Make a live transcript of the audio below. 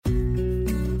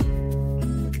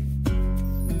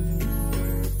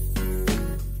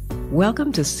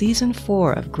Welcome to Season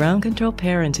 4 of Ground Control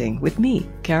Parenting with me,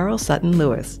 Carol Sutton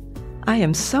Lewis. I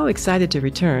am so excited to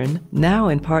return, now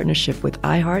in partnership with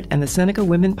iHeart and the Seneca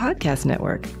Women Podcast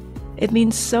Network. It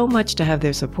means so much to have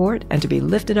their support and to be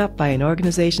lifted up by an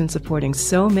organization supporting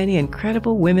so many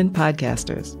incredible women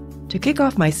podcasters. To kick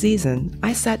off my season,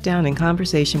 I sat down in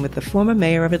conversation with the former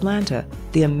mayor of Atlanta,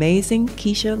 the amazing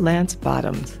Keisha Lance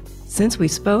Bottoms. Since we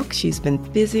spoke, she's been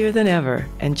busier than ever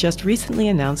and just recently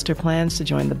announced her plans to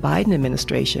join the Biden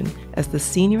administration as the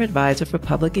Senior Advisor for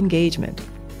Public Engagement.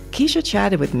 Keisha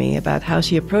chatted with me about how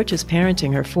she approaches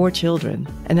parenting her 4 children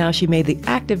and how she made the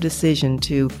active decision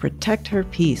to protect her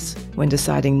peace when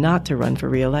deciding not to run for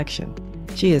re-election.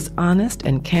 She is honest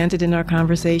and candid in our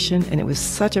conversation, and it was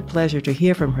such a pleasure to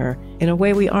hear from her in a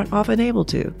way we aren't often able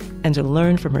to, and to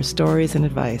learn from her stories and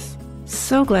advice.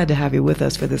 So glad to have you with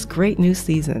us for this great new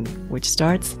season, which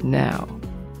starts now.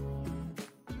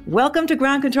 Welcome to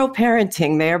Ground Control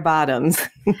Parenting, Mayor Bottoms.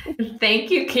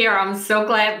 Thank you, Kara. I'm so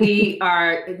glad we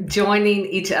are joining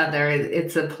each other.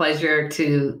 It's a pleasure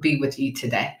to be with you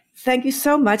today. Thank you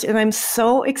so much. And I'm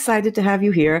so excited to have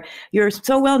you here. You're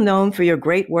so well known for your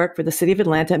great work for the city of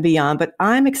Atlanta and beyond, but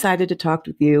I'm excited to talk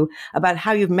with you about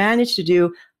how you've managed to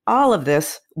do all of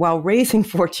this while raising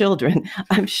 4 children.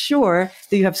 I'm sure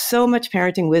that you have so much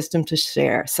parenting wisdom to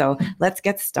share. So let's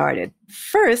get started.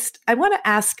 First, I want to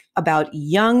ask about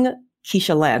young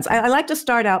Keisha Lance. I like to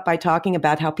start out by talking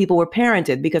about how people were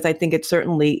parented, because I think it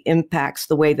certainly impacts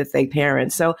the way that they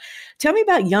parent. So tell me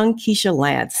about young Keisha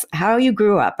Lance, how you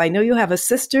grew up. I know you have a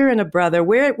sister and a brother.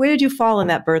 Where did you fall in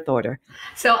that birth order?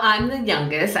 So I'm the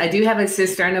youngest. I do have a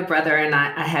sister and a brother, and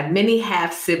I have many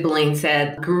half siblings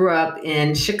that grew up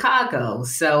in Chicago.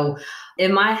 So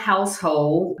in my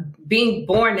household, being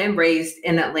born and raised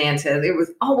in Atlanta, there was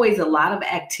always a lot of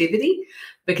activity,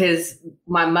 because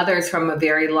my mother is from a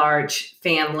very large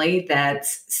family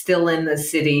that's still in the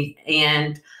city.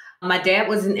 And my dad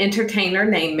was an entertainer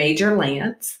named Major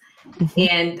Lance.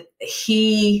 And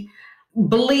he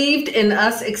believed in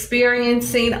us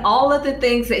experiencing all of the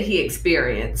things that he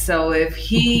experienced. So if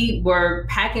he were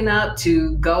packing up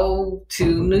to go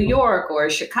to New York or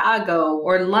Chicago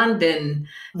or London,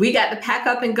 we got to pack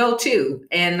up and go too.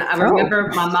 And I remember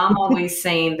my mom always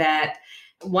saying that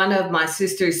one of my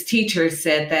sister's teachers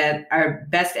said that our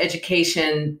best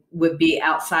education would be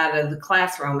outside of the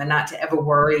classroom, and not to ever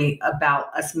worry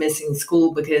about us missing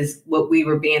school, because what we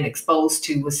were being exposed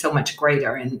to was so much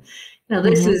greater. And,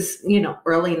 this is,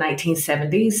 early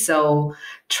 1970s. So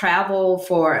travel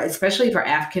especially for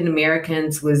African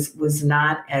Americans was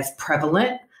not as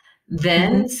prevalent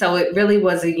then. So it really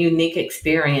was a unique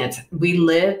experience. We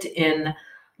lived in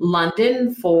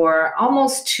London for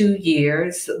almost 2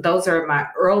 years. Those are my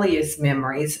earliest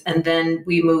memories. And then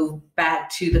we moved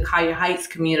back to the Collier Heights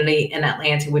community in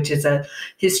Atlanta, which is a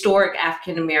historic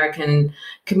African-American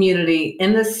community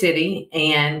in the city.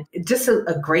 And just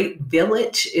a great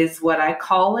village is what I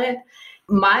call it.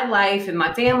 My life and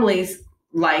my family's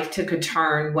life took a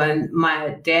turn when my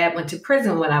dad went to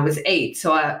prison when I was 8.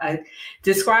 So I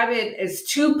describe it as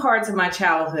 2 parts of my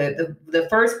childhood. The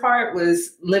first part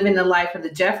was living the life of the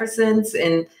Jeffersons,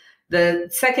 and the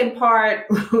second part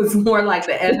was more like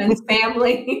the Evans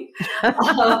family.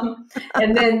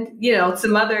 And then,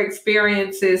 some other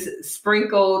experiences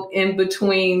sprinkled in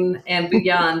between and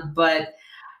beyond. But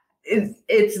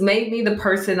it's made me the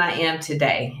person I am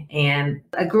today. And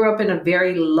I grew up in a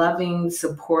very loving,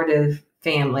 supportive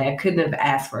family. I couldn't have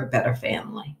asked for a better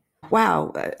family.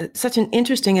 Wow, such an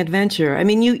interesting adventure. I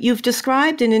mean, you've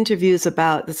described in interviews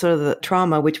about the sort of the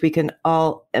trauma, which we can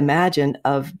all imagine,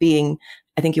 of being,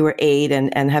 I think you were 8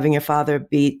 and having your father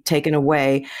be taken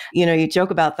away. You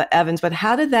joke about the Evans, but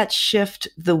how did that shift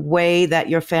the way that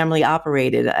your family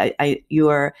operated?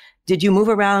 Did you move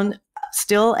around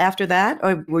still after that,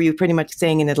 or were you pretty much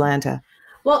staying in Atlanta?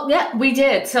 Well, yeah, we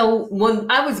did. So when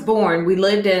I was born, we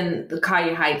lived in the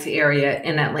Collier Heights area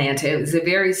in Atlanta. It was a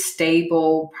very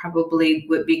stable, probably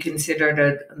would be considered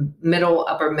a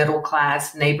upper middle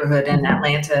class neighborhood in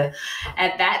Atlanta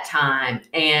at that time.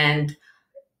 And,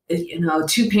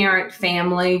 2-parent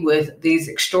family with these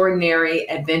extraordinary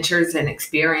adventures and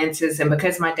experiences. And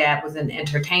because my dad was an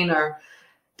entertainer,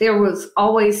 there was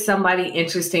always somebody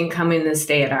interesting coming to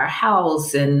stay at our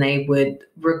house, and they would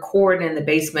record in the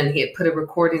basement. He had put a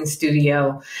recording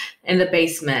studio in the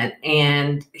basement,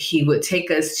 and he would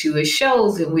take us to his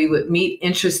shows, and we would meet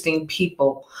interesting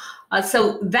people.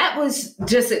 So that was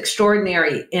just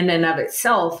extraordinary in and of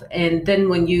itself. And then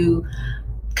when you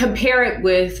compare it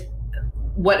with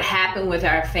what happened with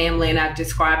our family, and I've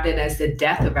described it as the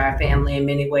death of our family in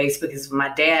many ways, because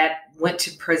my dad went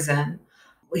to prison.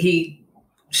 He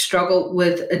struggled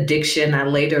with addiction, I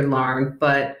later learned,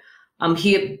 but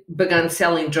he had begun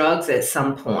selling drugs at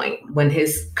some point when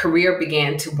his career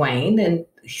began to wane, and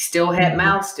he still had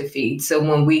mouths to feed. So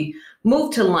when we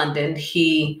moved to London,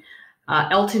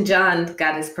 Elton John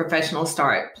got his professional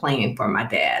start playing for my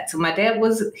dad. So my dad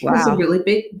was a really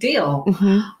big deal.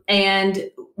 And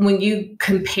when you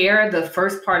compare the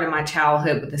first part of my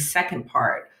childhood with the second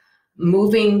part,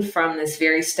 moving from this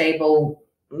very stable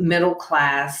middle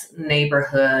class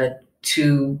neighborhood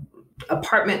to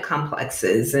apartment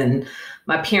complexes, and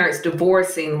my parents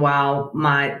divorcing while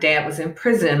my dad was in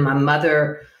prison, my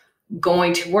mother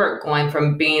going to work, going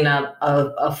from being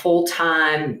a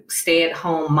full-time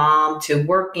stay-at-home mom to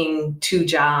working 2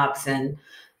 jobs and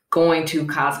going to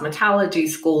cosmetology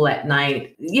school at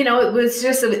night.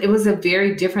 It was a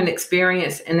very different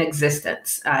experience in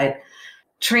existence. I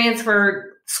transferred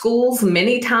schools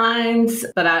many times,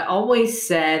 but I always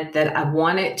said that I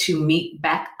wanted to meet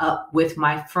back up with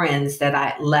my friends that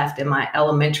I left in my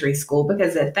elementary school,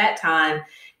 because at that time,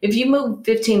 if you moved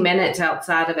 15 minutes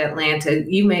outside of Atlanta,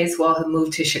 you may as well have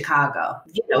moved to Chicago.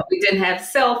 We didn't have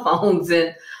cell phones,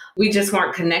 and we just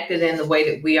weren't connected in the way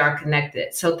that we are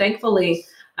connected. So thankfully,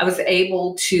 I was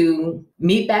able to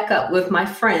meet back up with my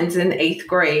friends in 8th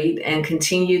grade and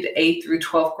continued 8th through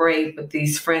 12th grade with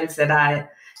these friends that I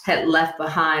had left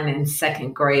behind in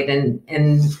 2nd grade.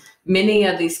 And many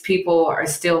of these people are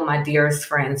still my dearest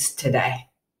friends today.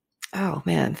 Oh,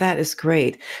 man, that is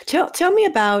great. Tell me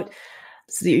about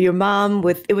your mom.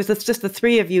 It was just the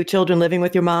 3 of you children living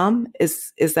with your mom.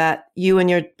 Is that you and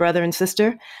your brother and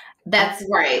sister? That's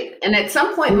right. And at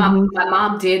some point, my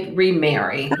mom did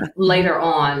remarry later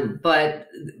on, but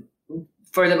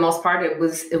for the most part, it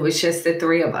was just the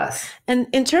 3 of us. And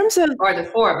in terms of, or the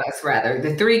 4 of us, rather,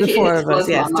 the 3 kids. The 4 of us,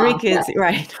 yes, 3 kids,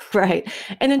 yeah. Right.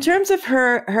 And in terms of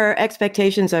her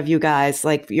expectations of you guys,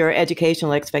 like your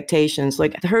educational expectations,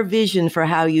 like her vision for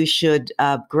how you should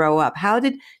grow up, how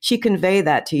did she convey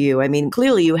that to you? I mean,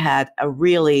 clearly you had a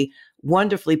really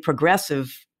wonderfully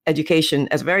progressive education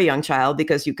as a very young child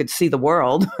because you could see the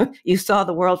world. You saw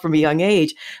the world from a young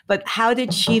age. But how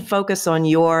did she focus on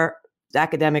your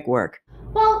academic work?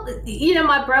 Well,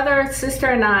 my brother, sister,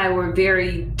 and I were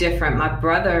very different. My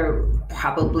brother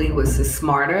probably was the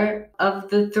smarter of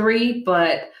the 3,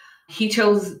 but he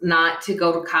chose not to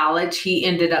go to college. He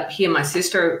and my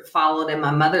sister followed in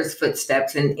my mother's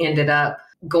footsteps and ended up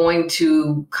going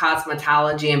to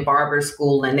cosmetology and barber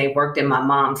school, and they worked in my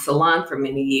mom's salon for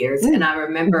many years. And I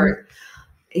remember,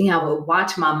 I would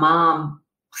watch my mom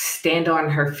stand on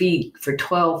her feet for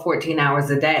 12, 14 hours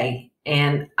a day.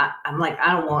 And I'm like,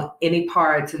 I don't want any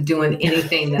parts of doing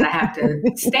anything that I have to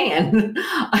stand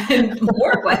and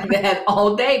work like that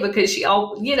all day, because she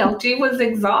was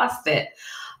exhausted.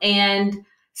 And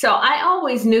so I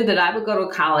always knew that I would go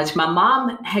to college. My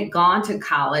mom had gone to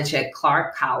college at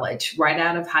Clark College right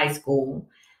out of high school.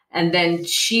 And then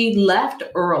she left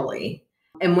early.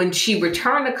 And when she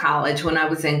returned to college, when I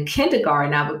was in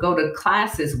kindergarten, I would go to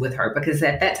classes with her, because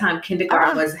at that time,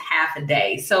 kindergarten was half a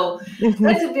day. So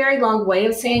that's a very long way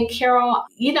of saying, Carol,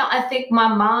 I think my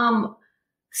mom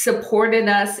supported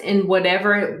us in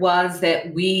whatever it was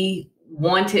that we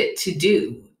wanted to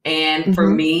do. And for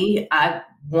me, I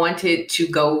wanted to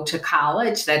go to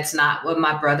college. That's not what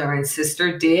my brother and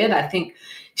sister did. I think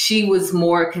she was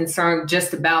more concerned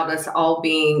just about us all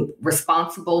being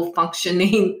responsible,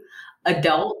 functioning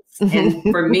adults. And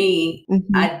for me,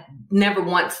 I never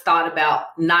once thought about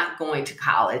not going to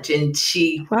college, and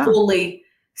she fully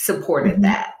supported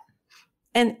that.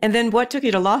 And then what took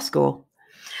you to law school?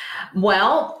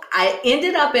 Well, I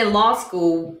ended up in law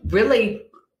school really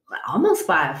almost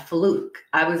by a fluke.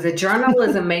 I was a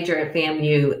journalism major at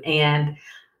FAMU, and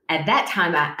at that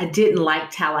time, I didn't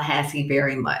like Tallahassee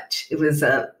very much. It was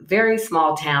a very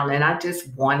small town, and I just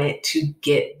wanted to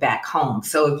get back home.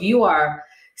 So if you are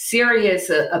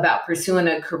serious about pursuing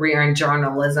a career in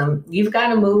journalism, you've got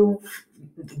to move,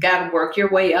 got to work your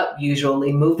way up,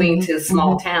 usually moving to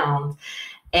small towns.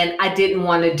 And I didn't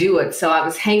want to do it. So I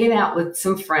was hanging out with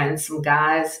some friends, some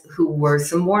guys who were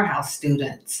some Morehouse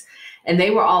students, and they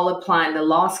were all applying to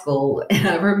law school. And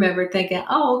I remember thinking,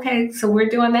 oh, okay, so we're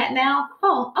doing that now?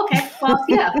 Oh, okay, well,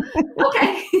 yeah,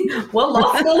 okay, well,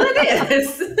 law school it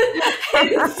is.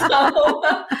 And so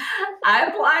I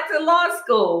applied to law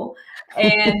school.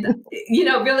 And,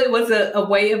 really was a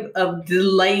way of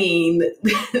delaying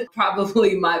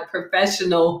probably my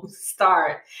professional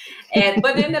start.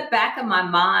 But in the back of my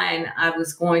mind, I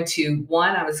was going to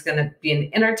be an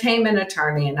entertainment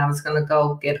attorney, and I was going to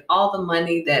go get all the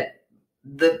money that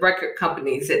the record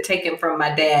companies had taken from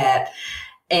my dad.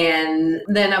 And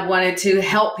then I wanted to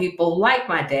help people like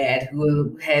my dad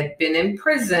who had been in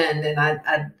prison, and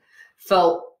I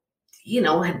felt,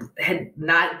 had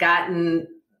not gotten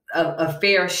a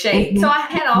fair shake. So I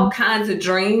had all kinds of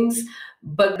dreams,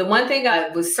 but the one thing I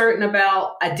was certain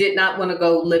about, I did not want to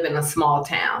go live in a small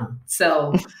town.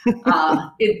 So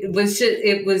it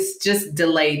was just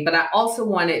delayed. But I also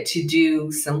wanted to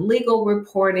do some legal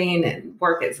reporting and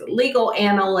work as a legal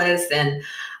analyst. And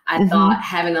I thought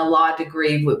having a law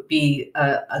degree would be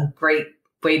a great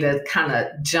way to kind of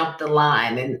jump the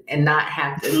line and not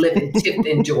have to live in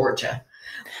Tifton, Georgia.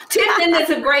 Tifton is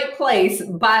a great place,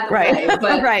 by the way,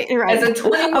 but as a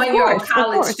 21-year-old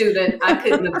college student, I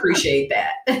couldn't appreciate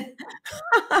that.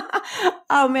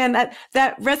 Oh, man,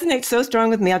 that resonates so strong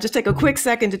with me. I'll just take a quick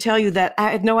second to tell you that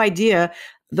I had no idea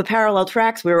the parallel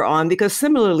tracks we were on, because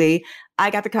similarly, I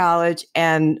got to college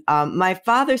and my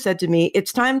father said to me,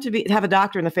 it's time to have a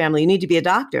doctor in the family. You need to be a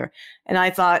doctor. And I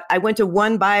thought, I went to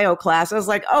one bio class. I was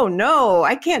like, oh no,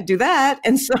 I can't do that.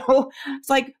 And so it's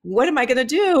like, what am I going to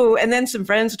do? And then some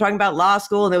friends were talking about law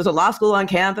school, and there was a law school on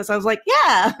campus. I was like,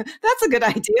 yeah, that's a good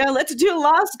idea. Let's do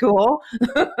law school.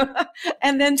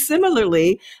 And then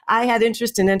similarly, I had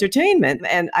interest in entertainment,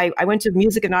 and I went to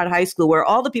music and art high school where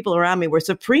all the people around me were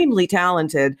supremely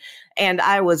talented. And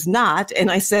I was not. And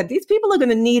I said, these people are going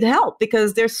to need help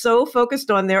because they're so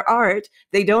focused on their art.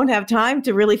 They don't have time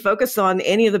to really focus on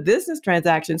any of the business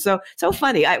transactions. So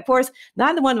funny. Of course,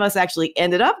 neither one of us actually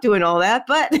ended up doing all that,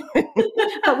 but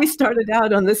we started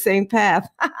out on the same path.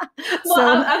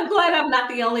 Well, I'm glad I'm not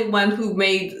the only one who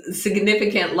made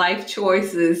significant life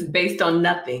choices based on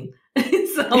nothing.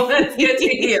 So that's good to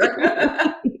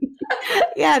hear.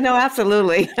 Yeah, no,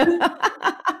 absolutely.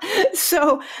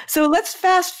 So let's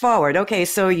fast forward. Okay,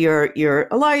 so you're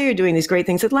a lawyer, you're doing these great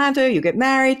things in Atlanta, you get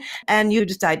married, and you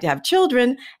decide to have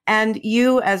children. And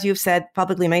you, as you've said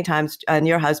publicly many times, and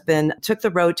your husband took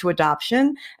the road to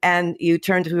adoption, and you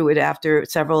turned to it after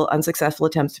several unsuccessful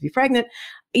attempts to be pregnant.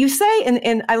 You say,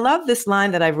 and I love this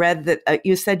line that I've read, that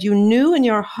you said you knew in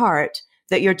your heart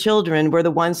that your children were the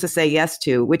ones to say yes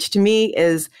to, which to me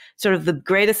is sort of the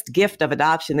greatest gift of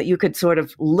adoption, that you could sort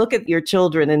of look at your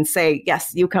children and say,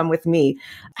 yes, you come with me.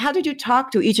 How did you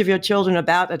talk to each of your children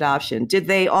about adoption? Did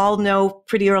they all know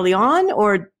pretty early on,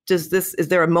 or is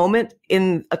there a moment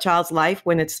in a child's life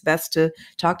when it's best to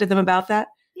talk to them about that?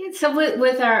 Yeah, so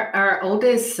with our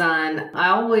oldest son, I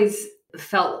always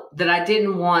felt that I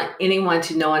didn't want anyone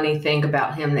to know anything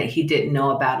about him that he didn't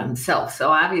know about himself. So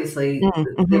obviously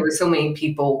there were so many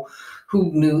people who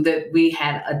knew that we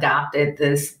had adopted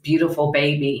this beautiful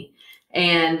baby.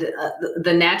 And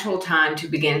the natural time to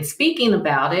begin speaking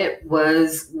about it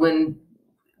was when,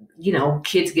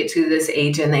 kids get to this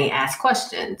age and they ask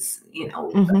questions,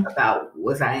 about,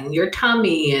 was I in your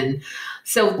tummy? And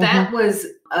so that was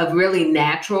a really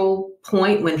natural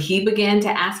point when he began to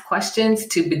ask questions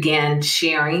to begin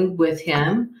sharing with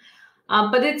him.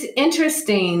 But it's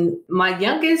interesting. My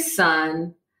youngest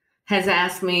son has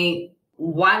asked me,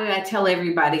 why did I tell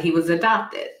everybody he was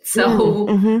adopted? So,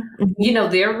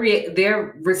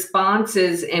 their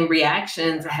responses and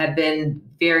reactions have been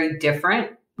very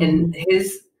different. And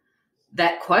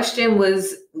that question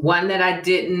was one that I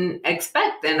didn't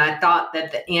expect. And I thought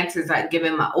that the answers I'd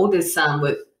given my oldest son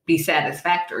would be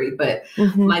satisfactory. But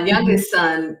my youngest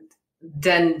son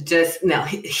doesn't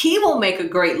he will make a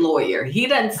great lawyer. He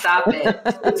doesn't stop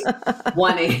at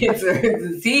one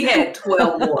answer. He had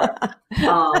 12 more,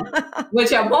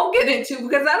 which I won't get into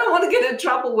because I don't want to get in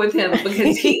trouble with him,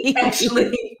 because he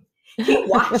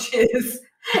watches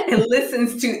and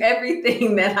listens to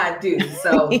everything that I do.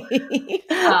 So,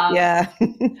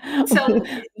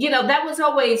 that was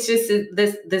always just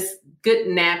this good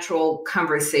natural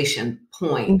conversation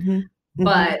point.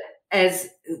 But as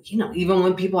even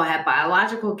when people have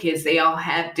biological kids, they all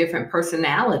have different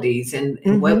personalities, and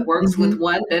what works with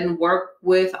one doesn't work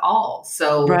with all.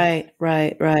 So right.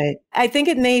 I think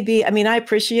it may be, I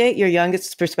appreciate your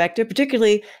youngest perspective,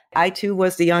 particularly I too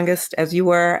was the youngest as you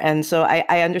were. And so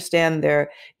I understand their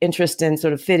interest in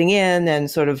sort of fitting in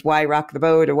and sort of why rock the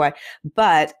boat or why.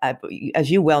 But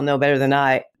as you well know better than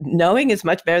I, knowing is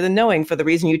much better than knowing, for the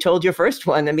reason you told your first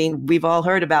one. We've all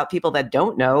heard about people that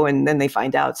don't know and then they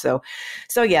find out. So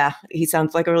yeah, he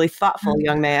sounds like a really thoughtful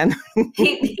young man.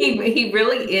 He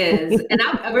really is. And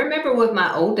I remember with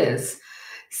my oldest,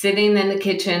 sitting in the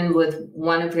kitchen with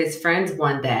one of his friends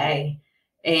one day,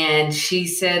 and she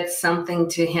said something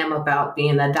to him about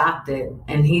being adopted.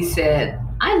 And he said,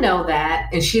 I know that.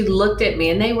 And she looked at me,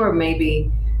 and they were maybe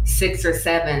 6 or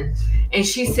 7. And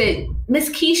she said, Miss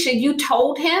Keisha, you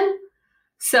told him?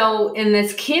 So in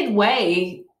this kid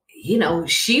way,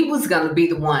 she was going to be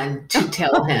the one to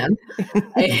tell him.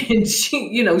 And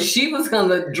she was going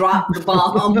to drop the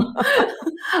bomb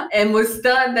and was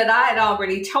stunned that I had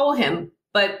already told him.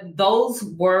 But those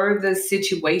were the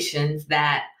situations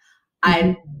that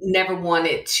I never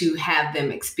wanted to have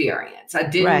them experience. I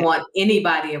didn't want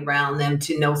anybody around them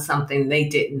to know something they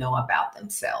didn't know about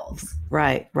themselves.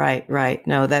 Right.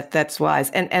 No, that's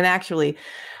wise. And actually,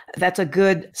 that's a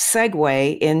good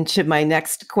segue into my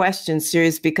next question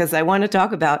series, because I want to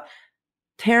talk about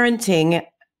parenting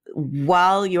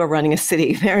while you're running a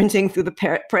city, parenting through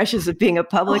the pressures of being a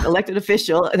public elected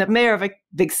official and a mayor of a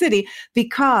big city,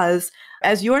 because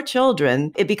as your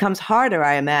children, it becomes harder,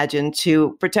 I imagine,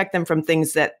 to protect them from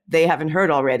things that they haven't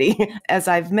heard already. As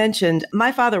I've mentioned,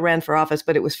 my father ran for office,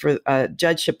 but it was for a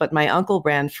judgeship. But my uncle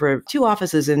ran for 2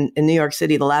 offices in New York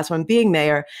City, the last one being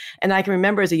mayor. And I can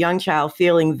remember as a young child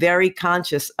feeling very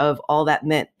conscious of all that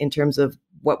meant in terms of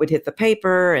what would hit the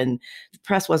paper, and the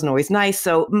press wasn't always nice.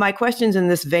 So my questions in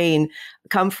this vein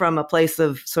come from a place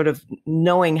of sort of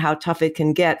knowing how tough it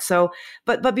can get. So,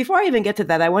 but before I even get to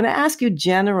that, I want to ask you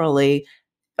generally,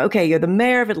 okay, you're the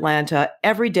mayor of Atlanta.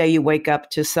 Every day you wake up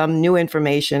to some new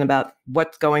information about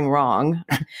what's going wrong.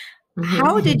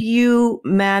 How did you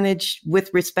manage with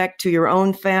respect to your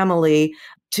own family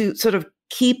to sort of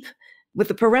keep with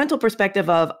the parental perspective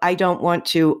of, I don't want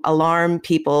to alarm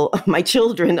people, my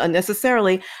children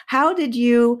unnecessarily? How did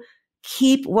you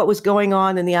keep what was going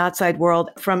on in the outside world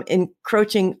from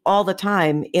encroaching all the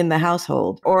time in the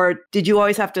household? Or did you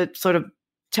always have to sort of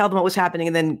tell them what was happening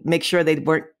and then make sure they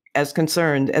weren't as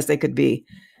concerned as they could be?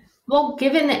 Well,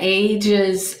 given the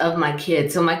ages of my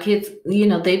kids, so my kids,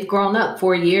 they've grown up.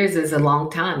 4 years is a long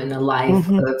time in the life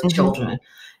of children.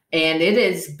 And it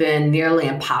has been nearly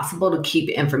impossible to keep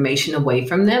information away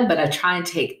from them, but I try and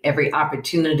take every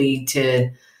opportunity to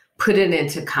put it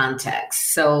into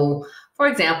context. So, for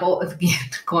example, again,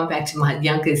 going back to my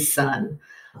youngest son,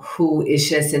 who is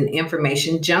just an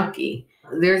information junkie,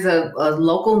 there's a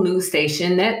local news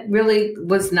station that really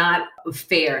was not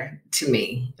fair to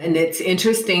me. And it's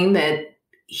interesting that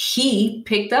he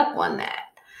picked up on that.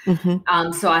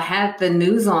 So I had the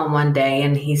news on one day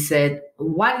and he said,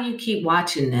 "Why do you keep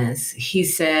watching this?" He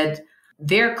said,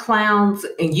 "They're clowns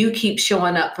and you keep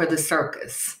showing up for the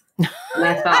circus." And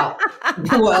I thought,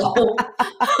 well,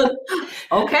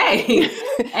 okay.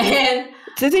 And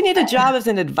does he need a job as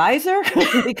an advisor?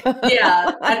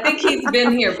 Yeah, I think he's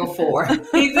been here before.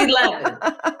 He's 11.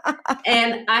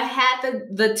 And I had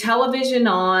the television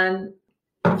on,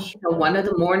 one of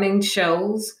the morning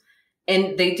shows,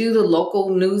 and they do the local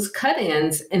news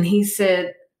cut-ins. And he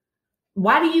said,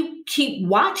 "Why do you keep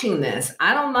watching this?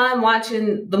 I don't mind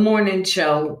watching the morning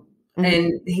show."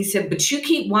 And he said, "But you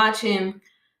keep watching,"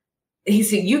 he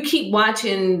said, "you keep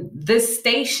watching this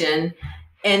station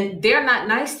and they're not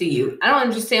nice to you. I don't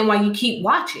understand why you keep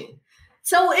watching."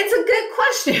 So it's a good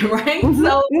question, right?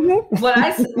 So what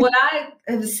I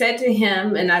have said to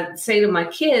him, and I say to my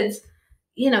kids,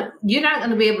 you're not going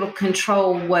to be able to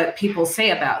control what people say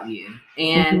about you.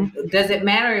 And does it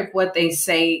matter if what they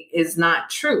say is not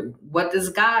true? What does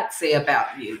God say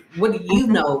about you? What do you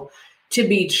know to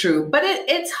be true? But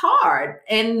it's hard,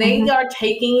 and they are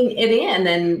taking it in.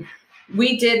 And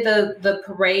we did the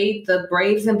parade. The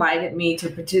Braves invited me to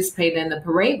participate in the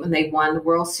parade when they won the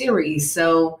World Series.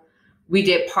 So we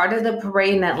did part of the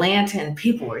parade in Atlanta, and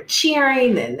people were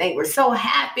cheering and they were so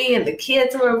happy, and the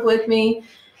kids were with me.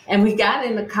 And we got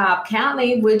into Cobb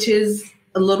County, which is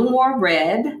a little more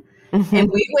red, and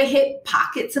we would hit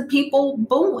pockets of people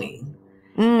booing.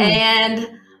 And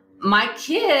my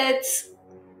kids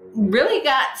really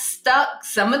got stuck.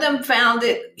 Some of them found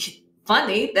it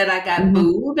funny that I got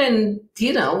booed, and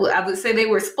I would say they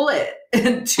were split.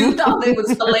 2 thought it was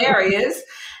hilarious,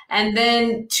 and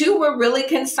then 2 were really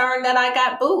concerned that I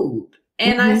got booed.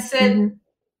 And I said,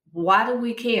 why do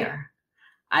we care?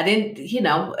 I didn't,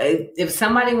 if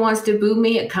somebody wants to boo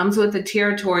me, it comes with the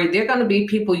territory. There are going to be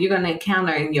people you're going to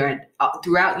encounter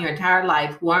throughout your entire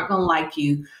life who aren't going to like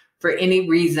you for any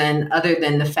reason other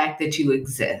than the fact that you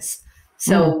exist.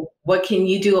 So what can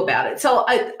you do about it? So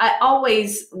I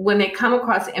always, when they come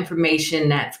across information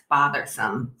that's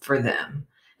bothersome for them,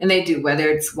 and they do, whether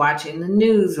it's watching the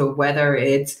news or whether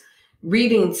it's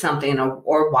reading something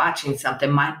or watching something.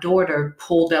 My daughter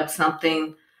pulled up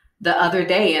something the other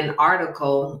day, an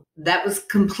article that was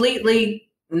completely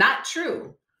not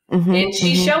true. And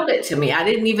she showed it to me. I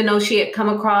didn't even know she had come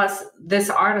across this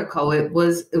article. It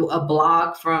was a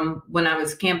blog from when I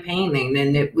was campaigning,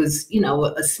 and it was,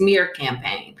 a smear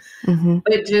campaign.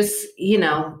 But just,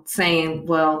 saying,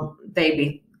 well,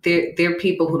 baby, there are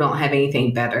people who don't have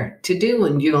anything better to do,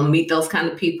 and you're going to meet those kind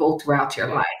of people throughout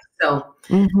your life. So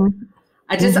Mm-hmm.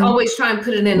 I just Mm-hmm. always try and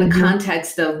put it in the Mm-hmm.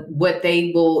 context of what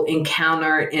they will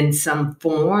encounter in some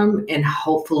form, and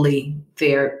hopefully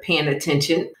they're paying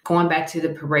attention. Going back to the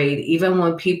parade, even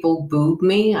when people booed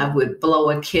me, I would blow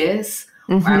a kiss.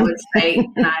 Or I Mm-hmm. would say,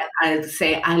 and I'd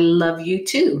say, I love you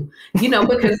too,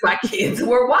 because my kids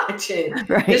were watching.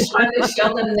 Right. Just trying to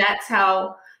show them that's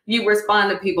how you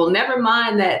respond to people. Never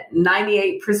mind that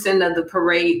 98% of the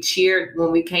parade cheered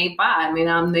when we came by. I mean,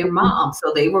 I'm their mom,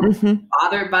 so they were Mm-hmm.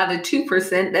 bothered by the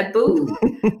 2% that booed.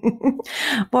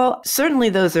 Well, certainly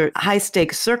those are high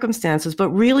stakes circumstances, but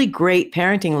really great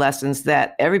parenting lessons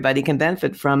that everybody can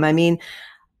benefit from. I mean,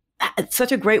 it's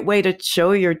such a great way to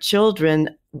show your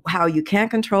children how you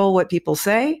can't control what people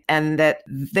say, and that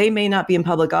they may not be in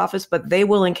public office, but they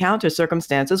will encounter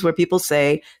circumstances where people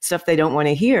say stuff they don't want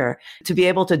to hear. To be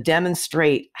able to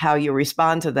demonstrate how you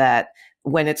respond to that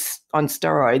when it's on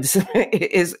steroids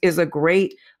is a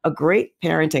great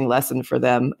parenting lesson for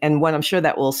them, and one I'm sure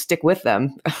that will stick with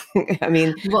them. I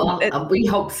mean, Well, we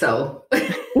hope so.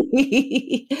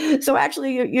 so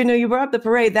actually, you brought up the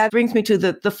parade. That brings me to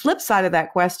the flip side of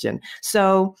that question.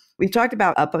 So we've talked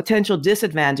about a potential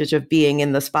disadvantage of being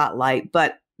in the spotlight,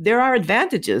 but there are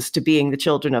advantages to being the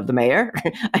children of the mayor.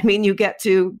 I mean, you get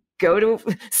to go to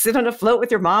sit on a float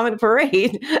with your mom at a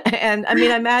parade. And I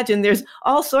mean, I imagine there's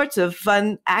all sorts of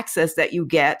fun access that you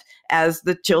get as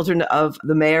the children of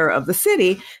the mayor of the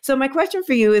city. So my question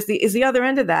for you is the other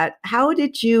end of that. How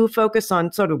did you focus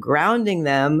on sort of grounding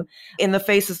them in the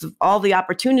faces of all the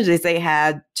opportunities they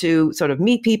had to sort of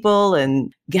meet people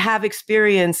and have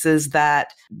experiences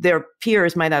that their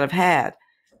peers might not have had?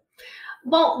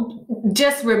 Well,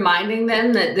 just reminding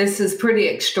them that this is pretty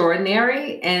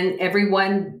extraordinary and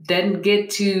everyone doesn't get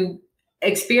to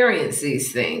experience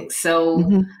these things.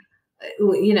 So,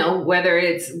 whether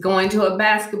it's going to a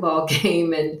basketball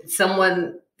game and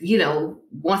someone,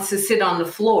 wants to sit on the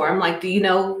floor. I'm like,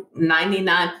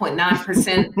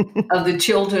 99.9% of the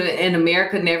children in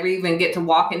America never even get to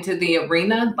walk into the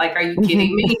arena? Like, are you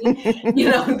kidding me?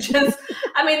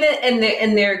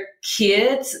 And they're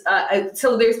kids.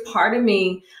 So there's part of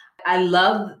me, I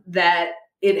love that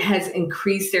it has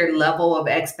increased their level of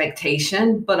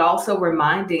expectation, but also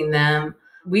reminding them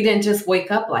we didn't just wake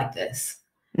up like this.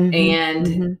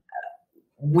 And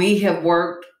we have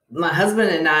worked, my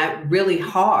husband and I, really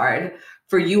hard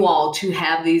for you all to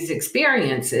have these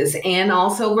experiences, and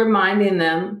also reminding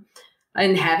them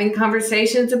and having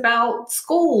conversations about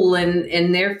school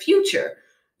and their future.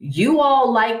 You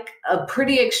all like a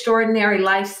pretty extraordinary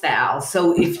lifestyle.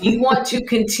 So if you want to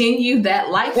continue that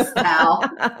lifestyle,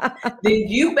 then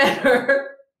you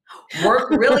better work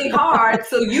really hard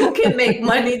so you can make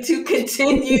money to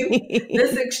continue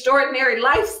this extraordinary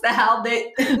lifestyle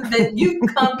that you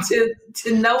come to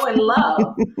know and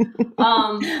love.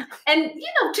 And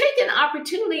taking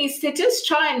opportunities to just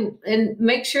try and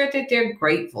make sure that they're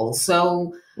grateful.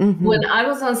 So when I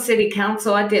was on city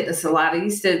council, I did this a lot. I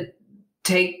used to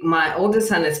take my oldest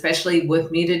son, especially,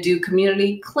 with me to do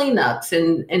community cleanups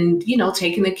and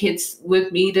taking the kids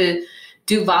with me to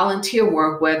do volunteer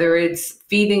work, whether it's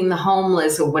feeding the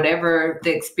homeless or whatever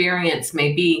the experience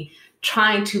may be,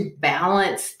 trying to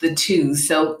balance the two.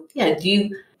 So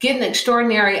you get an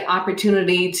extraordinary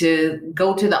opportunity to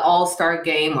go to the All-Star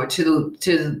game or to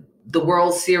the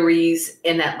World Series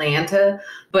in Atlanta,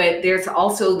 but there's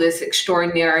also this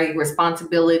extraordinary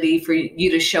responsibility for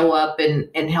you to show up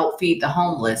and help feed the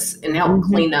homeless and help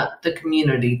clean up the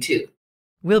community too.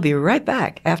 We'll be right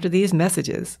back after these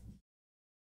messages.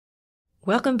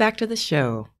 Welcome back to the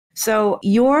show. So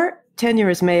your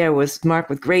tenure as mayor was marked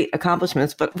with great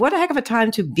accomplishments, but what a heck of a time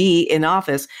to be in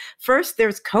office. First,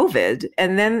 there's COVID,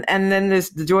 and then there's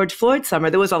the George Floyd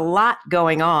summer. There was a lot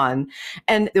going on,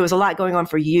 and there was a lot going on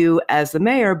for you as the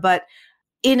mayor. But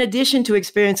in addition to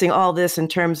experiencing all this in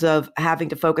terms of having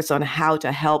to focus on how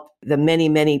to help the many,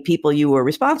 many people you were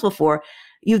responsible for,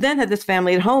 you then had this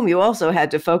family at home you also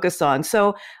had to focus on.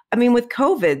 So, I mean, with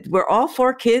COVID, were all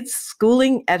 4 kids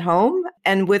schooling at home?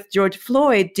 And with George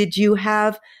Floyd, did you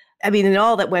have, and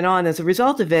all that went on as a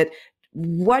result of it,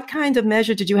 what kind of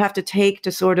measure did you have to take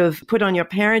to sort of put on your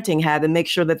parenting hat and make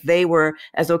sure that they were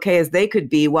as okay as they could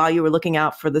be while you were looking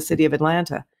out for the city of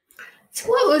Atlanta? So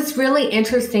what was really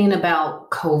interesting about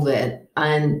COVID,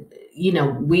 and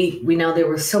we know there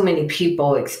were so many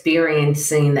people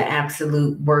experiencing the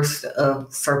absolute worst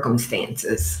of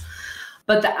circumstances.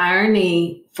 But the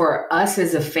irony for us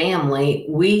as a family,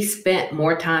 we spent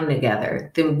more time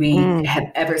together than we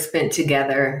have ever spent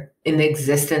together in the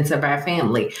existence of our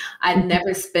family. I'd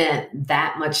never spent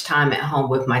that much time at home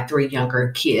with my 3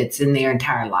 younger kids in their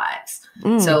entire lives.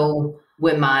 So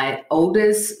When my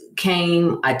oldest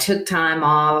came, I took time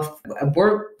off. I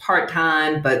worked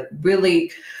part-time, but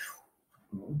really,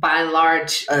 by and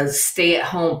large, a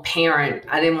stay-at-home parent.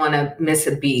 I didn't want to miss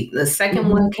a beat. The second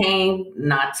one came,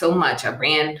 not so much. I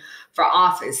ran for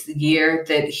office the year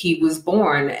that he was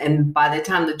born. And by the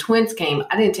time the twins came,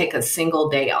 I didn't take a single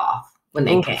day off when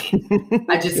they came.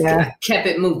 I just kept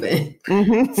it moving.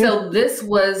 So this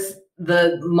was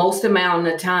the most amount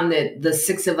of time that the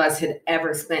six of us had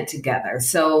ever spent together.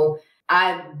 So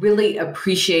I really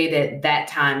appreciated that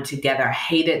time together. I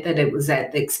hated that it was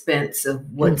at the expense of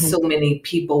what so many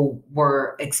people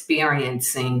were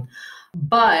experiencing.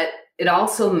 But it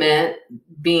also meant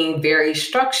being very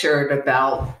structured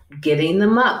about getting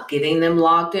them up, getting them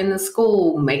logged into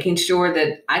school, making sure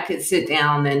that I could sit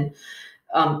down and,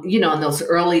 in those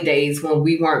early days when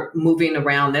we weren't moving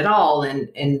around at all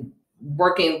and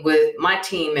working with my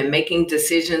team and making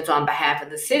decisions on behalf of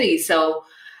the city. So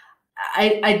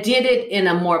I did it in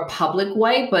a more public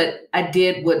way, but I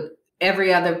did what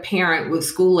every other parent with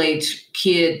school-age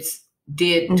kids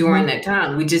did during that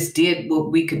time. We just did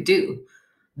what we could do,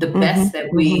 the best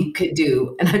that we could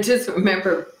do. And I just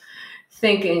remember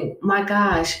thinking, my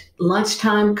gosh,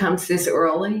 lunchtime comes this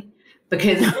early,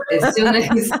 because as soon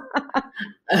as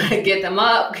I get them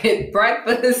up, get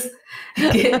breakfast,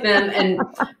 get them. And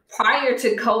prior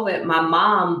to COVID, my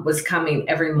mom was coming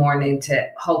every morning to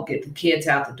help get the kids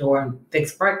out the door and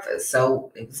fix breakfast.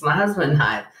 So it was my husband and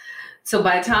I. So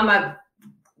by the time I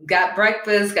got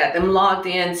breakfast, got them logged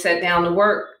in, sat down to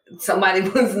work, somebody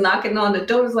was knocking on the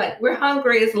door. It was like, we're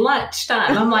hungry. It's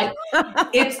lunchtime. I'm like,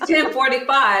 it's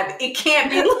 10:45. It can't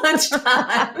be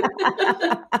lunchtime.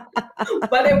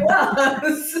 But it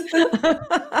was.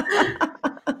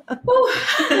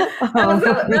 That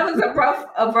was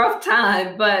a rough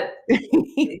time. But,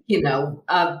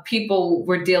 people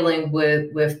were dealing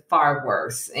with far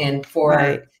worse. And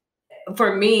for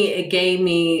me, it gave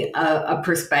me a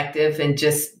perspective and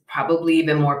just probably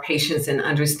even more patience and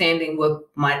understanding with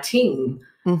my team.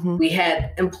 We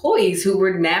had employees who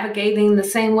were navigating the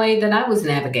same way that I was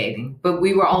navigating, but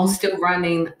we were all still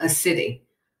running a city.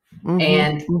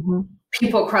 And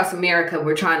people across America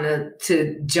were trying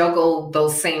to juggle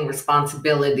those same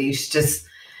responsibilities, just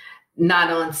not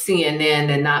on CNN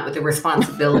and not with the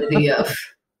responsibility of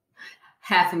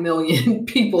 500,000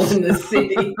 people in the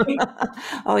city.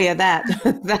 Oh yeah, that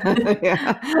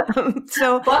yeah.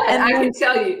 But I can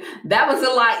tell you that was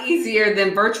a lot easier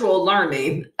than virtual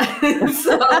learning.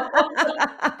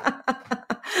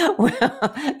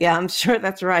 Well, yeah, I'm sure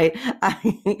that's right.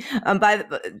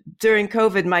 During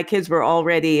COVID, my kids were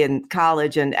already in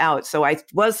college and out, so I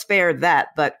was spared that.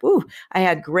 But I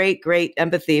had great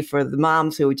empathy for the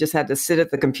moms who just had to sit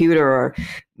at the computer or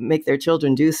make their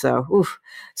children do so.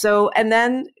 So, and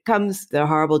then comes the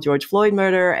horrible George Floyd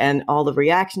murder and all the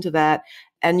reaction to that.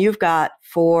 And you've got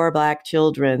 4 Black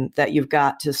children that you've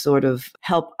got to sort of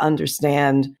help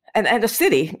understand, and a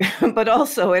city, but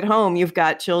also at home, you've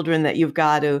got children that you've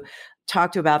got to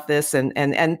talk to about this and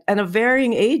of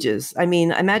varying ages. I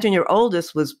mean, I imagine your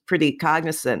oldest was pretty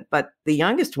cognizant, but the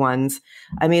youngest ones,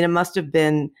 I mean, it must have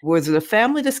been, was it a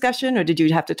family discussion or did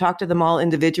you have to talk to them all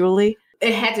individually?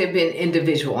 It had to have been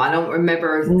individual. I don't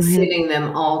remember sitting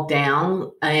them all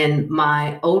down. And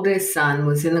my oldest son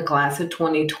was in the class of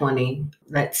 2020,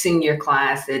 that senior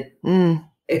class that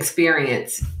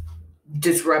experienced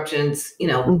disruptions,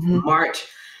 March,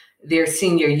 their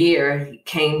senior year. He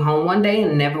came home one day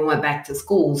and never went back to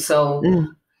school. So,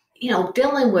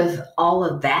 dealing with all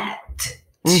of that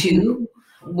too,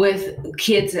 with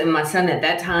kids, and my son at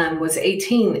that time was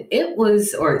 18,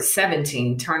 or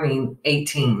 17, turning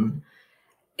 18.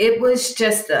 It was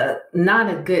just not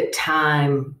a good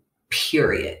time,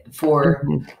 period, for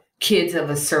kids of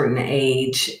a certain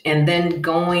age. And then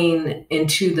going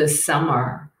into the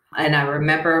summer, and I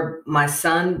remember my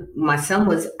son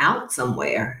was out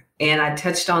somewhere. And I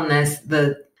touched on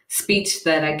the speech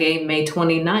that I gave May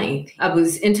 29th. I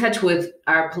was in touch with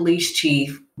our police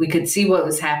chief. We could see what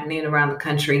was happening around the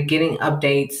country, getting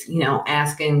updates,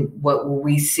 asking what were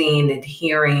we seeing and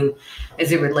hearing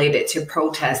as it related to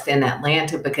protests in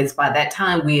Atlanta, because by that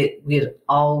time we had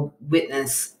all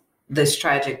witnessed this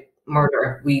tragic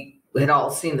murder. We had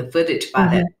all seen the footage by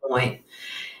that point.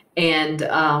 And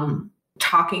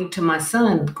talking to my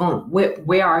son, going,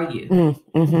 where are you?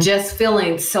 Just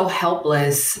feeling so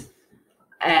helpless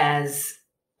as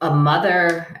a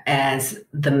mother, as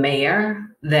the mayor,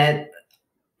 that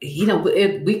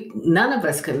none of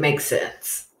us could make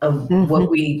sense of what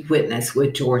we witnessed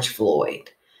with George Floyd.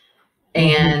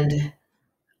 And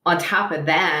on top of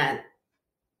that,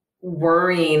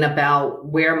 worrying about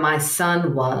where my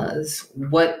son was,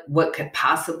 what could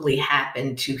possibly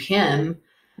happen to him,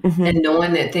 and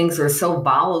knowing that things were so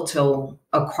volatile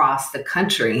across the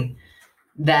country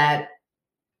that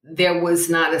there was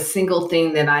not a single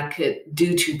thing that I could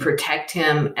do to protect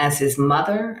him as his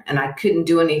mother, and I couldn't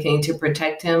do anything to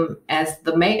protect him as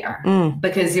the mayor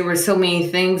because there were so many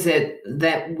things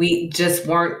that we just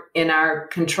weren't in our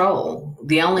control.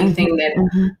 The only thing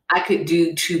that I could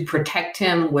do to protect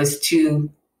him was to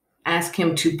ask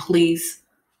him to please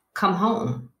come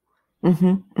home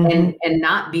and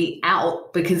not be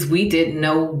out, because we didn't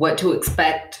know what to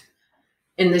expect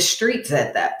in the streets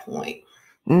at that point.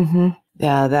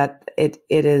 Yeah, that it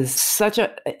is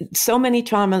so many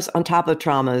traumas on top of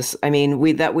traumas. I mean,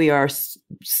 we are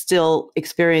still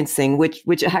experiencing,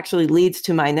 which actually leads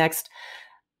to my next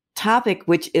topic,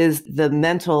 which is the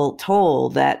mental toll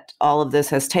that all of this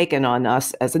has taken on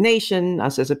us as a nation,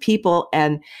 us as a people.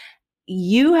 And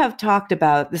you have talked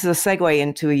about, this is a segue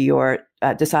into your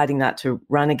deciding not to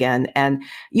run again. And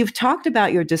you've talked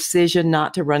about your decision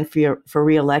not to run for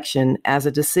re-election as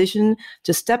a decision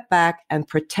to step back and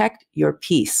protect your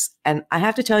peace. And I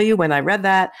have to tell you, when I read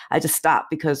that, I just stopped,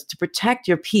 because to protect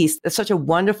your peace, that's such a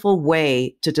wonderful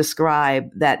way to describe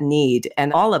that need.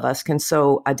 And all of us can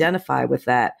so identify with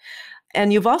that.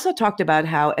 And you've also talked about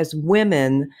how as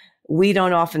women, we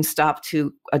don't often stop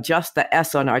to adjust the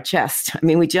S on our chest. I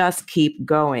mean, we just keep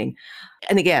going.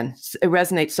 And again, it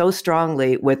resonates so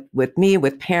strongly with me,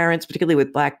 with parents, particularly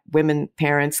with Black women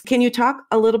parents. Can you talk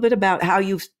a little bit about how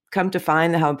you've come to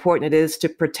find how important it is to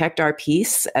protect our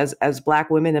peace as Black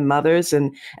women and mothers,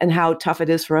 and how tough it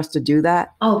is for us to do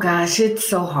that? Oh gosh, it's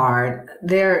so hard.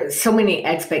 There are so many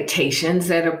expectations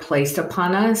that are placed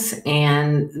upon us,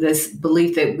 and this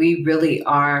belief that we really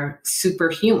are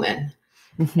superhuman.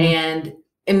 And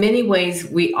in many ways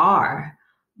we are,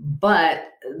 but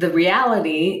the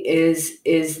reality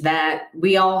is that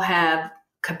we all have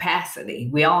capacity.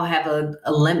 We all have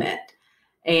a limit.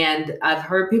 And I've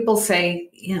heard people say,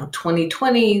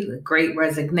 2020, the great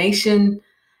resignation.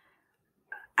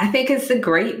 I think it's the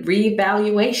great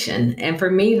reevaluation. And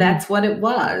for me, that's what it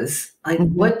was. Like,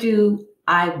 what do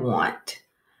I want?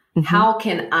 How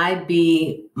can I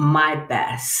be my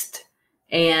best?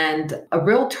 And a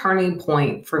real turning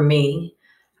point for me,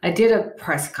 I did a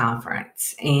press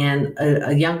conference, and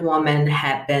a young woman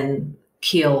had been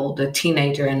killed, a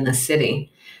teenager in the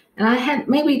city. And I had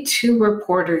maybe 2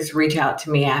 reporters reach out to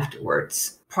me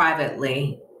afterwards,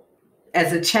 privately,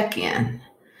 as a check-in.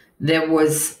 There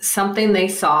was something they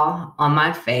saw on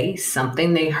my face,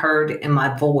 something they heard in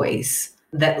my voice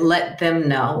that let them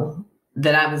know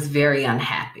that I was very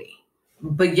unhappy.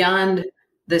 Beyond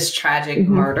this tragic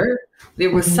murder,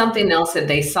 there was something else that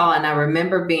they saw. And I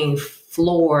remember being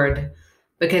floored,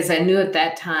 because I knew at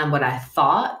that time what I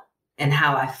thought and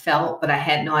how I felt, but I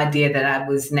had no idea that I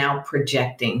was now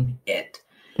projecting it.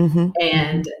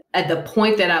 And at the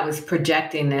point that I was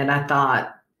projecting it, I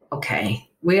thought, okay,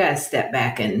 we got to step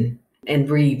back and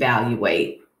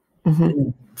reevaluate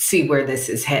and see where this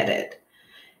is headed.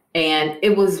 And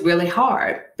it was really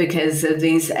hard because of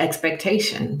these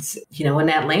expectations. In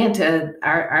Atlanta,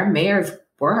 our mayors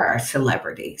were our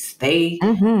celebrities. They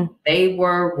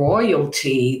were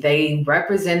royalty. They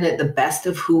represented the best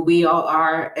of who we all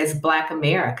are as Black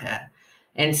America.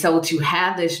 And so to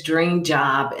have this dream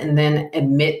job and then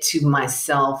admit to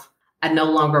myself I no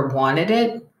longer wanted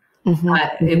it,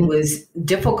 it was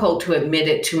difficult to admit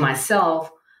it to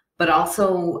myself, but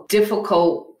also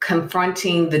difficult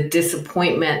confronting the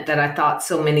disappointment that I thought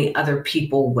so many other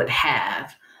people would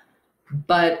have.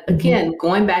 But again,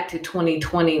 going back to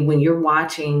 2020, when you're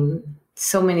watching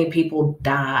so many people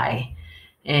die,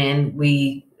 and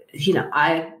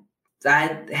I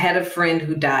had a friend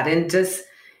who died, and just,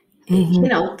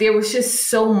 there was just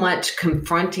so much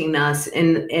confronting us.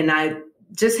 And I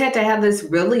just had to have this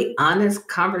really honest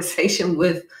conversation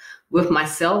with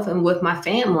myself and with my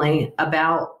family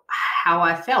about how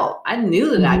I felt. I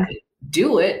knew that I could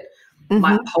do it.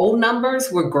 My poll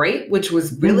numbers were great, which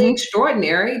was really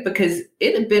extraordinary because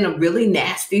it had been a really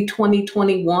nasty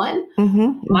 2021.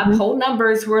 My poll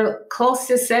numbers were close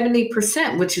to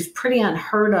 70%, which is pretty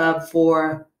unheard of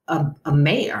for a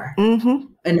mayor,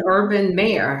 an urban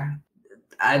mayor.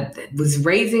 I was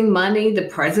raising money. The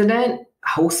president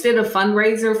hosted a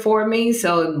fundraiser for me.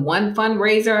 So in one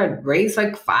fundraiser, I raised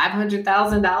like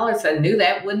 $500,000. I knew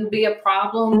that wouldn't be a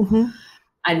problem.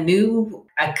 I knew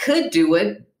I could do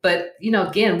it. But,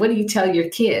 again, what do you tell your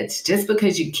kids? Just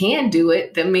because you can do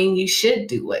it, doesn't mean you should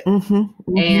do it.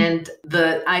 And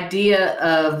the idea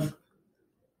of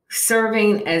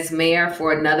serving as mayor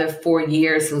for another 4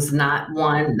 years was not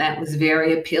one that was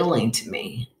very appealing to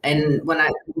me. And when I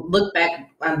look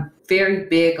back, I'm very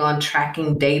big on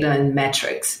tracking data and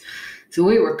metrics. So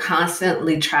we were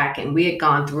constantly tracking. We had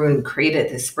gone through and created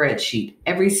the spreadsheet.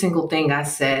 Every single thing I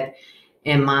said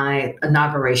in my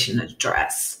inauguration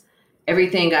address,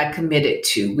 everything I committed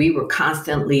to, we were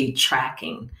constantly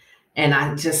tracking. And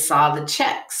I just saw the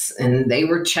checks and they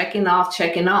were checking off.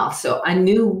 So I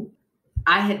knew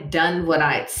I had done what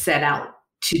I had set out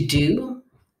to do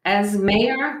as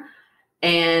mayor.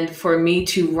 And for me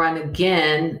to run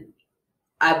again,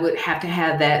 I would have to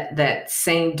have that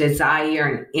same desire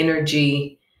and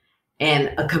energy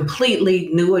and a completely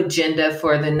new agenda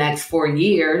for the next 4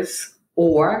 years.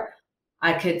 Or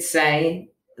I could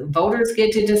say, voters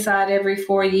get to decide every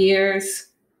 4 years.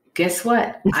 Guess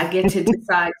what? I get to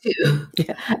decide too.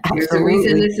 Yeah, there's a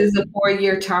reason this is a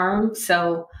 4-year term.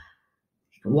 So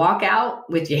walk out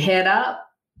with your head up,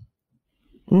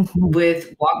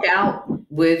 walk out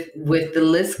with the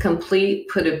list complete,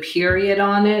 put a period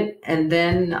on it, and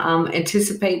then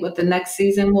anticipate what the next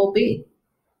season will be.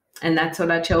 And that's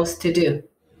what I chose to do.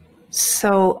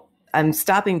 So I'm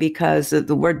stopping because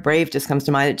the word brave just comes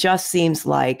to mind. It just seems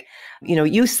like,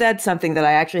 you said something that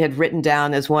I actually had written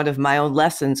down as one of my own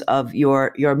lessons of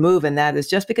your move. And that is,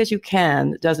 just because you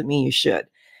can doesn't mean you should.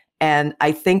 And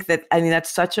I think that's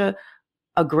such a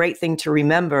great thing to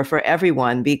remember for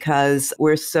everyone, because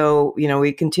we're so,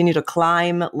 we continue to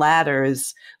climb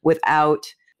ladders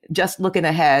without just looking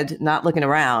ahead, not looking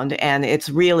around. And it's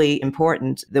really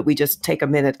important that we just take a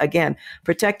minute. Again,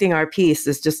 protecting our peace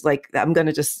is just like, I'm going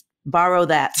to just borrow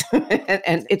that.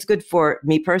 And it's good for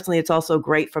me personally. It's also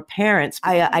great for parents.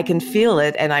 I can feel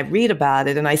it and I read about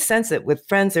it and I sense it with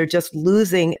friends. They're just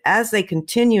losing as they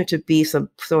continue to be some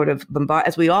sort of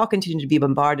as we all continue to be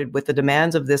bombarded with the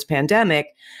demands of this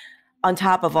pandemic, on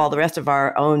top of all the rest of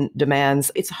our own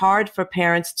demands. It's hard for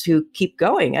parents to keep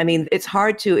going. I mean, it's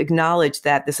hard to acknowledge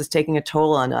that this is taking a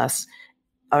toll on us,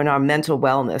 on our mental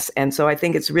wellness. And so I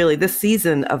think it's really, this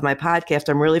season of my podcast,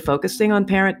 I'm really focusing on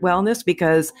parent wellness,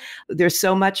 because there's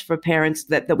so much for parents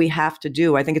that we have to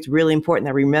do. I think it's really important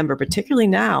that we remember, particularly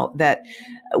now, that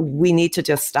we need to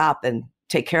just stop and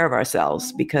take care of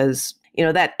ourselves, because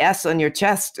that S on your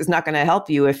chest is not going to help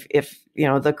you if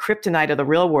the kryptonite of the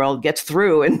real world gets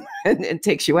through and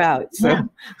takes you out. So, yeah.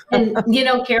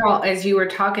 And Carol, as you were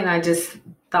talking, I just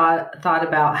thought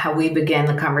about how we began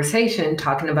the conversation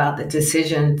talking about the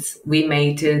decisions we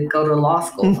made to go to law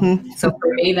school. Mm-hmm. So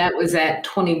for me, that was at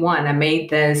 21. I made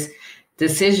this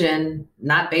decision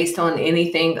not based on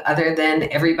anything other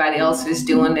than everybody else is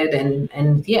doing it,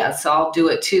 and yeah, so I'll do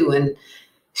it too. And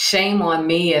shame on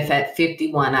me if at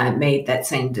 51 I made that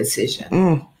same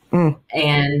decision.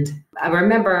 And I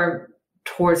remember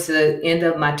towards the end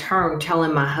of my term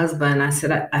telling my husband, I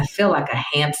said, I feel like a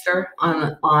hamster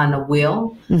on a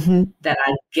wheel, that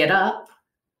I get up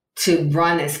to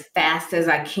run as fast as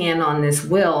I can on this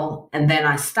wheel, and then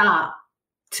I stop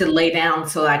to lay down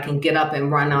so I can get up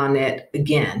and run on it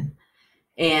again.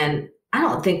 And I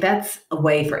don't think that's a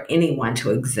way for anyone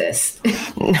to exist.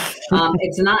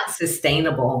 It's not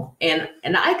sustainable. And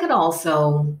I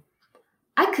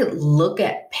could look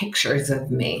at pictures of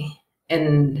me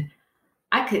and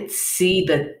I could see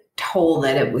the toll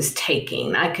that it was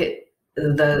taking.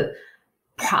 The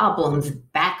problems,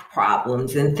 back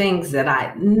problems, and things that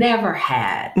I never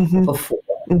had before.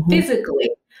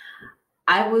 Physically,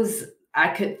 I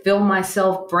could feel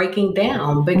myself breaking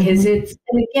down, because and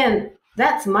again,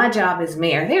 that's my job as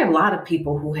mayor. There are a lot of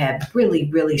people who have really,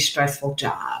 really stressful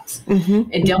jobs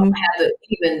and don't have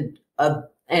even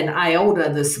an iota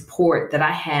of the support that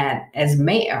I had as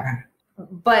mayor.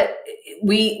 But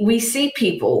we see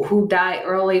people who die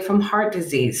early from heart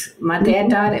disease. My dad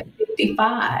died at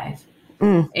 55.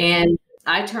 And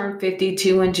I turned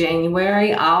 52 in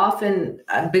January.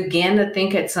 I began to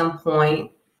think at some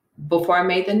point before I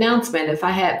made the announcement, if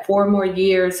I had 4 more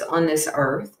years on this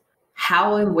earth,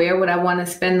 how and where would I want to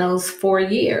spend those 4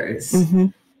 years?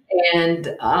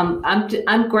 And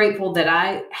I'm grateful that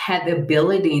I had the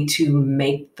ability to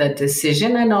make the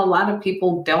decision. I know a lot of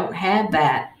people don't have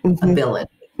that ability.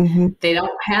 They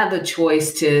don't have the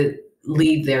choice to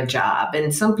leave their job.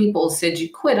 And some people said, you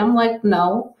quit. I'm like,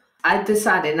 no, I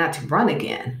decided not to run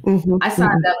again. I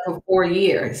signed up for 4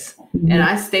 years and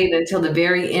I stayed until the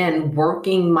very end,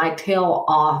 working my tail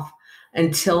off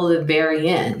until the very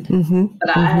end.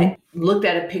 But I looked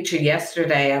at a picture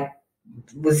yesterday. I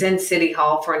was in City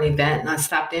Hall for an event and I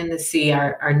stopped in to see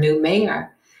our new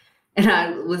mayor. And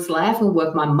I was laughing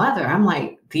with my mother. I'm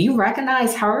like, do you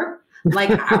recognize her?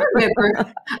 Like, I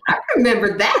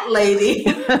remember that lady.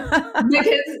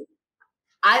 Because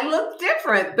I look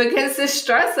different because the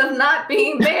stress of not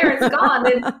being there is gone.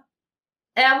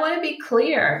 And I want to be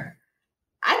clear.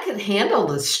 I could handle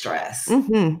the stress.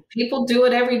 Mm-hmm. People do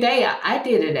it every day. I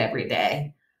did it every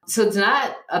day. So it's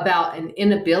not about an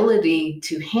inability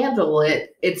to handle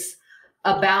it. It's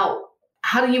about,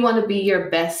 how do you want to be your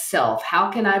best self?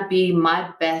 How can I be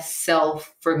my best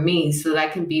self for me so that I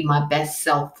can be my best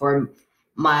self for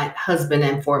my husband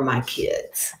and for my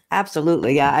kids?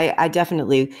 Absolutely. Yeah, I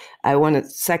definitely, I want to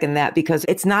second that, because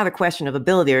it's not a question of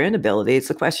ability or inability. It's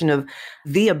a question of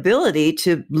the ability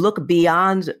to look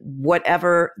beyond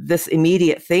whatever this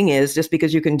immediate thing is, just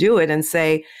because you can do it, and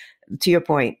say, to your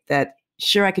point, that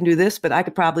sure, I can do this, but I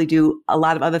could probably do a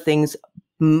lot of other things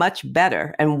much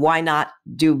better. And why not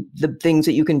do the things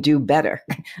that you can do better?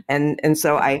 And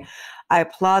so I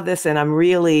applaud this, and I'm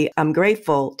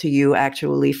grateful to you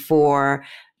actually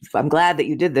I'm glad that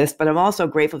you did this, but I'm also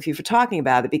grateful to you for talking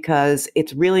about it, because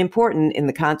it's really important in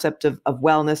the concept of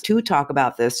wellness to talk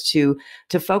about this, to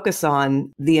focus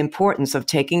on the importance of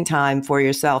taking time for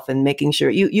yourself and making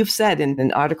sure you've said in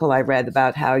an article I read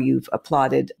about how you've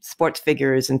applauded sports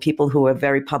figures and people who have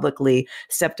very publicly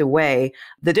stepped away.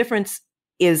 The difference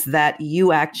is that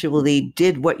you actually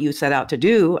did what you set out to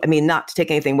do. I mean, not to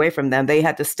take anything away from them. They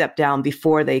had to step down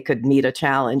before they could meet a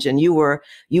challenge, and you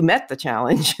met the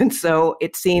challenge. And so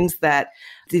it seems that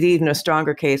it's even a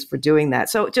stronger case for doing that.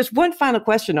 So just one final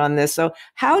question on this. So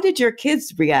how did your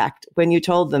kids react when you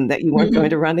told them that you weren't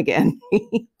going to run again?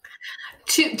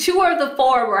 Two of the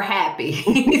four were happy.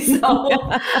 So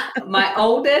my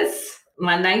oldest,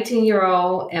 my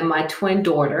 19-year-old, and my twin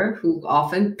daughter, who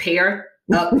often pair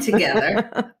up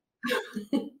together,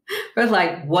 we're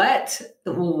like, what?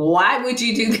 Why would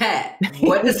you do that?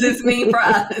 What does this mean for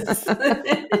us?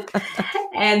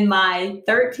 And my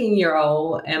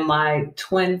 13-year-old and my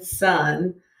twin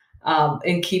son,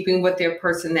 in keeping with their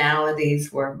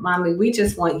personalities, were, Mommy, we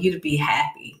just want you to be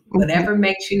happy. Whatever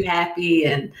makes you happy.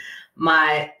 And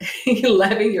my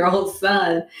 11-year-old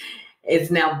son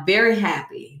is now very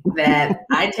happy that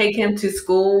I take him to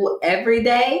school every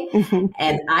day,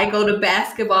 and I go to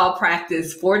basketball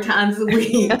practice 4 times a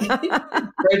week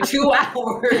for 2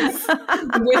 hours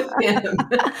with him.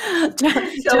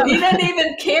 So he doesn't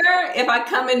even care if I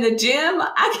come in the gym.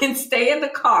 I can stay in the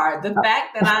car. The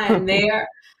fact that I am there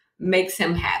makes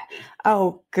him happy.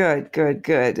 Oh, good.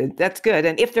 That's good.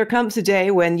 And if there comes a day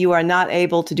when you are not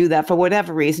able to do that for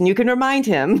whatever reason, you can remind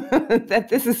him that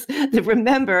this is to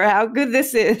remember how good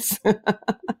this is.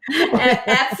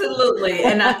 Absolutely.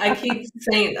 And I keep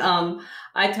saying,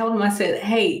 I told him, I said,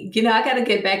 hey, I got to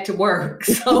get back to work.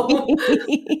 So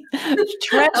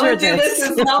treasure do this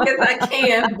as long as I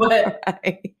can, but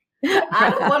right. I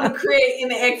don't want to create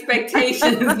any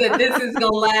expectations that this is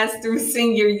going to last through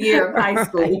senior year of high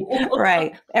school.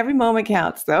 Right. Every moment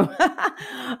counts, though.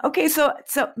 Okay. So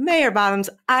Mayor Bottoms,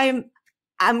 I'm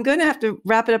going to have to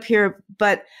wrap it up here.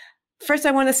 But first,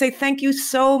 I want to say thank you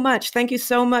so much. Thank you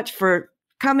so much for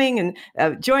coming and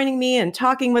joining me and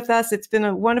talking with us. It's been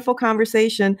a wonderful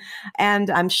conversation. And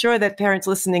I'm sure that parents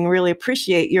listening really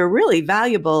appreciate your really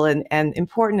valuable and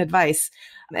important advice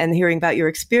and hearing about your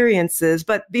experiences.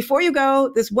 But before you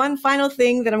go, there's one final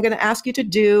thing that I'm going to ask you to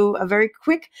do, a very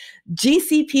quick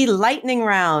GCP lightning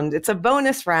round. It's a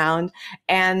bonus round.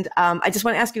 And I just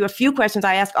want to ask you a few questions.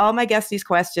 I ask all my guests these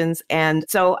questions. And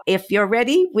so if you're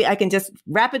ready, I can just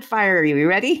rapid fire you. You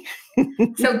ready?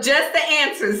 So just the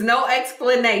answers, no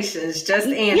explanations, just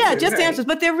answers. Yeah, just answers.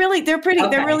 But they're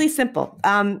really simple.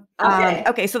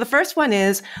 Okay. So the first one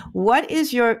is, what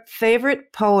is your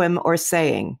favorite poem or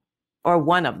saying? Or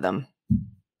one of them?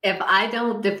 If I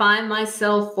don't define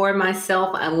myself for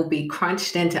myself, I will be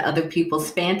crunched into other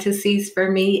people's fantasies for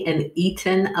me and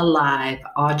eaten alive.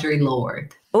 Audre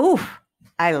Lorde. Ooh,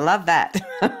 I love that.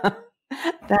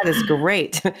 That is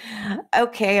great.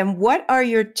 Okay. And what are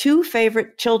your 2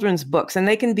 favorite children's books? And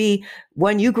they can be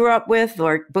one you grew up with,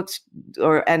 or books,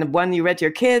 and one you read to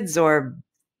your kids, or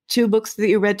 2 books that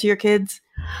you read to your kids.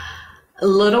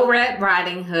 Little Red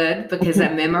Riding Hood, because I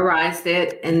memorized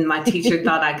it and my teacher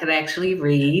thought I could actually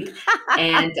read.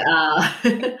 And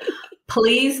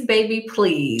Please, Baby,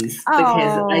 Please,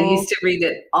 because I used to read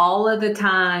it all of the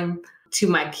time to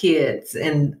my kids.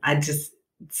 And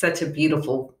such a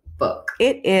beautiful book.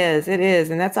 It is.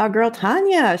 And that's our girl,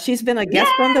 Tanya. She's been a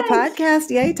guest on the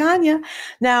podcast. Yay, Tanya.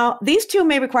 Now, these 2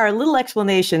 may require a little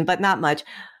explanation, but not much.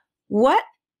 What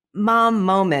mom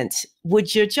moment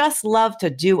would you just love to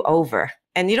do over?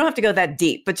 And you don't have to go that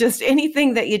deep, but just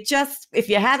anything that if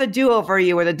you had a do-over,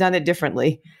 you would have done it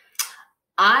differently.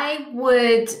 I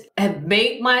would have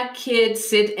made my kids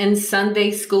sit in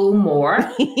Sunday school more.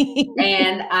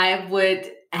 And I would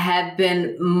have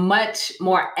been much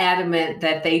more adamant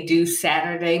that they do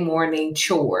Saturday morning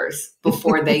chores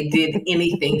before they did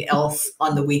anything else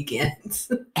on the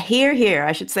weekends. Hear, hear.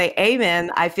 I should say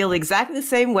amen. I feel exactly the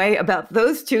same way about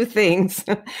those two things.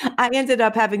 I ended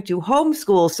up having to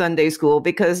homeschool Sunday school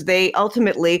because they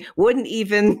ultimately wouldn't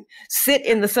even sit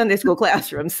in the Sunday school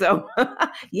classroom. So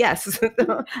yes,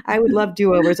 I would love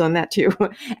do-overs on that too.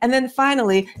 And then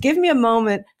finally, give me a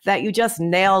moment that you just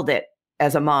nailed it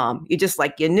as a mom.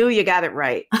 You knew you got it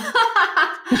right.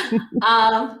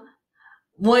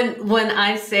 When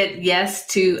I said yes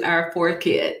to our 4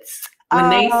 kids,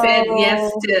 when they said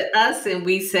yes to us and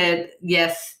we said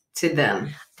yes to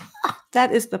them.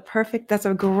 That's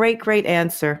a great, great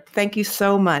answer. Thank you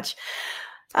so much.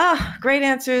 Great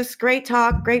answers, great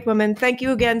talk, great woman. Thank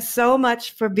you again so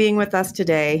much for being with us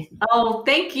today. Oh,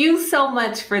 thank you so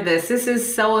much for this. This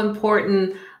is so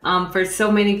important for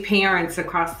so many parents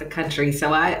across the country.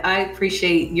 So I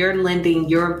appreciate your lending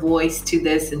your voice to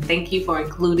this, and thank you for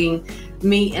including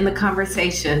me in the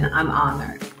conversation. I'm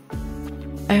honored.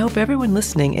 I hope everyone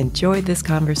listening enjoyed this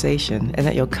conversation and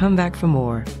that you'll come back for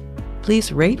more.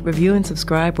 Please rate, review, and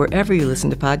subscribe wherever you listen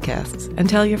to podcasts, and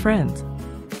tell your friends.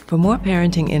 For more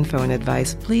parenting info and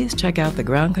advice, please check out the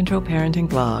Ground Control Parenting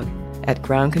blog at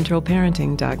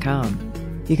groundcontrolparenting.com.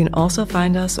 You can also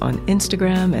find us on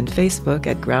Instagram and Facebook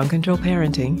at Ground Control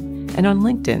Parenting and on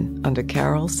LinkedIn under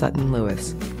Carol Sutton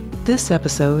Lewis. This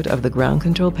episode of the Ground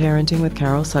Control Parenting with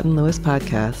Carol Sutton Lewis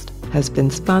podcast has been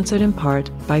sponsored in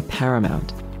part by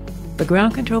Paramount. The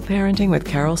Ground Control Parenting with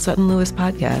Carol Sutton Lewis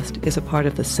podcast is a part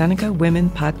of the Seneca Women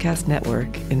Podcast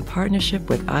Network in partnership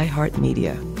with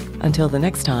iHeartMedia. Until the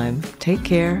next time, take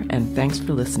care and thanks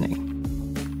for listening.